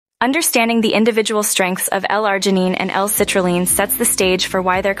Understanding the individual strengths of L-arginine and L-citrulline sets the stage for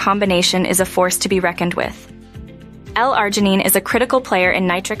why their combination is a force to be reckoned with. L-arginine is a critical player in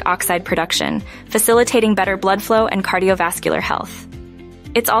nitric oxide production, facilitating better blood flow and cardiovascular health.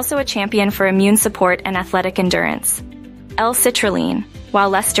 It's also a champion for immune support and athletic endurance. L-citrulline,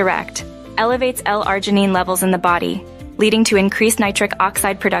 while less direct, elevates L-arginine levels in the body, leading to increased nitric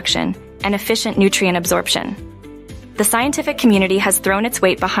oxide production and efficient nutrient absorption. The scientific community has thrown its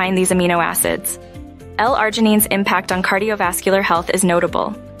weight behind these amino acids. L-arginine's impact on cardiovascular health is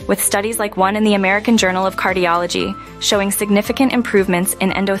notable, with studies like one in the American Journal of Cardiology showing significant improvements in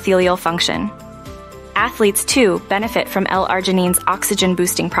endothelial function. Athletes, too, benefit from L-arginine's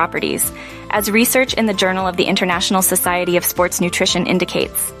oxygen-boosting properties, as research in the Journal of the International Society of Sports Nutrition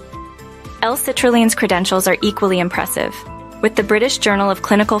indicates. L-citrulline's credentials are equally impressive, with the British Journal of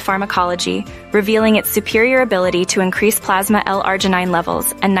Clinical Pharmacology revealing its superior ability to increase plasma L-arginine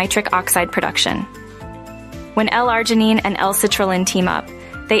levels and nitric oxide production. When L-arginine and L-citrulline team up,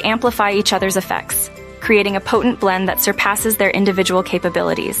 they amplify each other's effects, creating a potent blend that surpasses their individual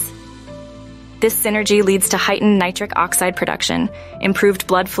capabilities. This synergy leads to heightened nitric oxide production, improved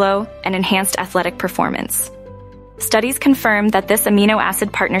blood flow, and enhanced athletic performance. Studies confirm that this amino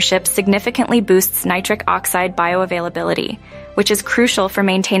acid partnership significantly boosts nitric oxide bioavailability, which is crucial for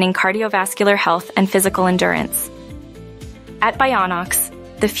maintaining cardiovascular health and physical endurance. At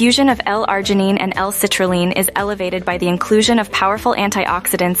Bionox, the fusion of L-arginine and L-citrulline is elevated by the inclusion of powerful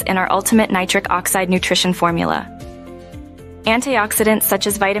antioxidants in our ultimate nitric oxide nutrition formula. Antioxidants such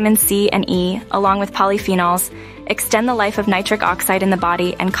as vitamin C and E, along with polyphenols, extend the life of nitric oxide in the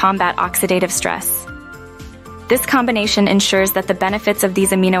body and combat oxidative stress. This combination ensures that the benefits of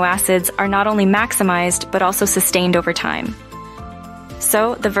these amino acids are not only maximized, but also sustained over time.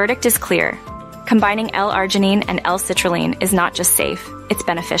 So, the verdict is clear. Combining L-arginine and L-citrulline is not just safe, it's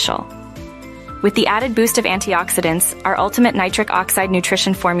beneficial. With the added boost of antioxidants, our ultimate nitric oxide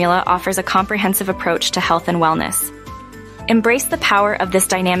nutrition formula offers a comprehensive approach to health and wellness. Embrace the power of this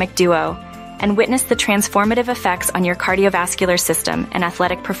dynamic duo and witness the transformative effects on your cardiovascular system and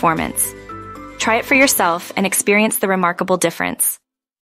athletic performance. Try it for yourself and experience the remarkable difference.